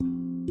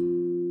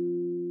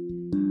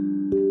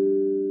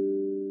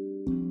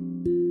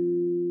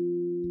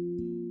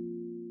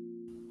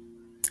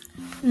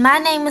My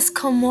name is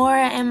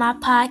Kamora, and my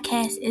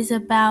podcast is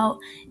about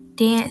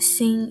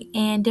dancing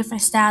and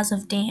different styles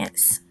of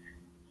dance.